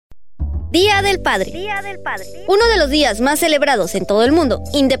Día del Padre. Uno de los días más celebrados en todo el mundo,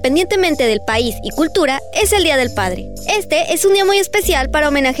 independientemente del país y cultura, es el Día del Padre. Este es un día muy especial para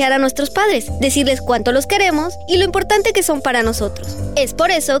homenajear a nuestros padres, decirles cuánto los queremos y lo importante que son para nosotros. Es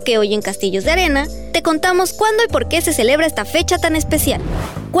por eso que hoy en Castillos de Arena te contamos cuándo y por qué se celebra esta fecha tan especial.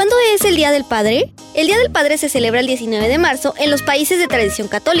 ¿Cuándo es el Día del Padre? El Día del Padre se celebra el 19 de marzo en los países de tradición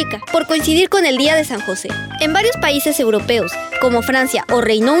católica, por coincidir con el Día de San José. En varios países europeos, como Francia o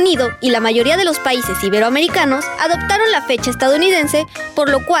Reino Unido, y la mayoría de los países iberoamericanos, adoptaron la fecha estadounidense, por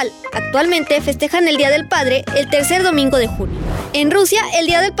lo cual, actualmente festejan el Día del Padre el tercer domingo de junio. En Rusia, el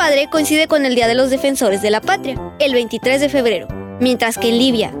Día del Padre coincide con el Día de los Defensores de la Patria, el 23 de febrero, mientras que en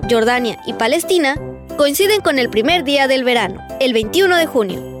Libia, Jordania y Palestina, coinciden con el primer día del verano, el 21 de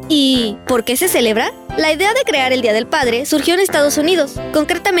junio. ¿Y por qué se celebra? La idea de crear el Día del Padre surgió en Estados Unidos,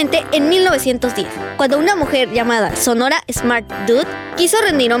 concretamente en 1910, cuando una mujer llamada Sonora Smart Dude quiso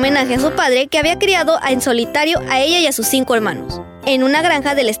rendir homenaje a su padre que había criado en solitario a ella y a sus 5 hermanos, en una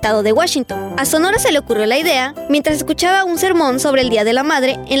granja del estado de Washington. A Sonora se le ocurrió la idea mientras escuchaba un sermón sobre el Día de la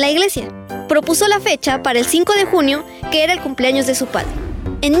Madre en la iglesia. Propuso la fecha para el 5 de junio, que era el cumpleaños de su padre.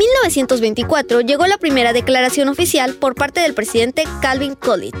 En 1924 llegó la primera declaración oficial por parte del presidente Calvin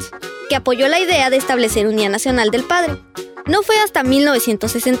Coolidge, que apoyó la idea de establecer un Día Nacional del Padre. No fue hasta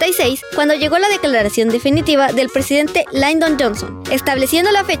 1966 cuando llegó la declaración definitiva del presidente Lyndon Johnson, estableciendo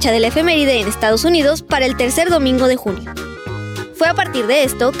la fecha de la efeméride en Estados Unidos para el tercer domingo de junio. Fue a partir de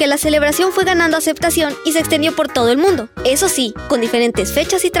esto que la celebración fue ganando aceptación y se extendió por todo el mundo, eso sí, con diferentes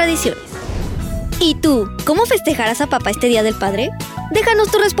fechas y tradiciones. ¿Y tú, cómo festejarás a papá este Día del Padre?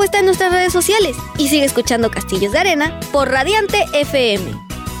 Déjanos tu respuesta en nuestras redes sociales y sigue escuchando Castillos de Arena por Radiante FM.